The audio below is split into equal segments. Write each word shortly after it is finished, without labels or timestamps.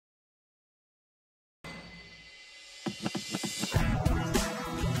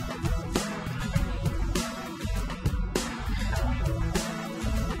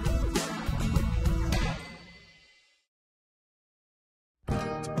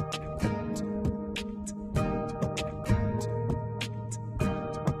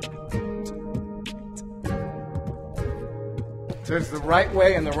So there's the right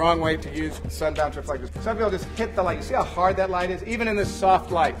way and the wrong way to use Sunbounce reflectors. Some people just hit the light. You see how hard that light is? Even in this soft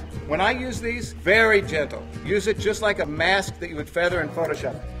light. When I use these, very gentle. Use it just like a mask that you would feather in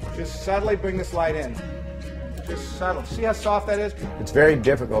Photoshop. Just subtly bring this light in. Just subtle. See how soft that is? It's very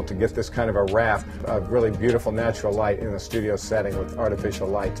difficult to get this kind of a wrap of really beautiful natural light in a studio setting with artificial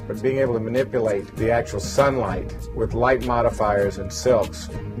lights. But being able to manipulate the actual sunlight with light modifiers and silks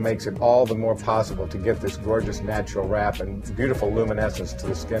makes it all the more possible to get this gorgeous natural wrap and beautiful luminescence to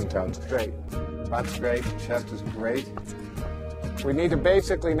the skin tones. Great. Butt's great. Chest is great. We need to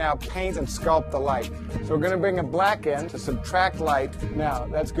basically now paint and sculpt the light. So we're going to bring a black in to subtract light. Now,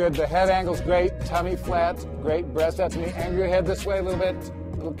 that's good. The head angle's great. Tummy flat. Great. Breast out to me. Angle your head this way a little bit.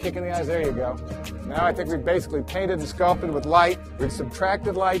 A little kick in the eyes. There you go. Now I think we've basically painted and sculpted with light. We've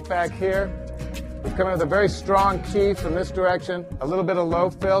subtracted light back here. We've come in with a very strong key from this direction. A little bit of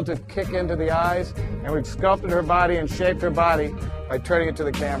low fill to kick into the eyes. And we've sculpted her body and shaped her body by turning it to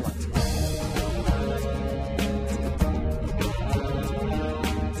the camera.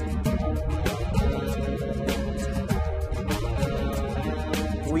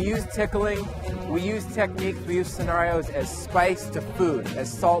 We use tickling, we use techniques, we use scenarios as spice to food,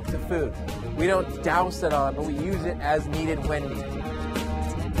 as salt to food. We don't douse it on, but we use it as needed when needed.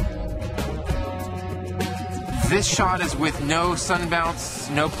 This shot is with no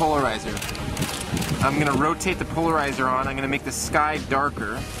Sunbounce, no polarizer. I'm going to rotate the polarizer on, I'm going to make the sky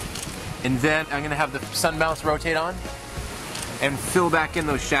darker, and then I'm going to have the Sunbounce rotate on and fill back in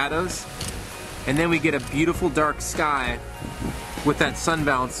those shadows, and then we get a beautiful dark sky with that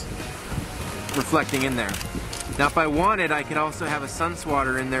Sunbounce reflecting in there. Now if I wanted, I could also have a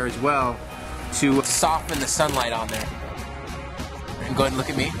SUN-SWATTER in there as well to soften the sunlight on there. And go ahead and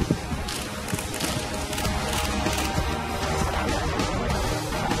look at me.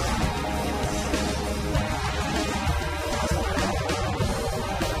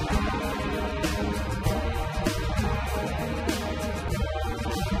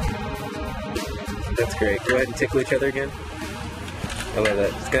 That's great. Go ahead and tickle each other again. I love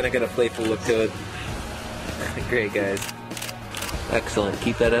that. It's kind of got a playful look to it. Great, guys. Excellent.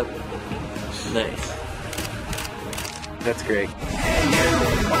 Keep that up. Nice. That's great.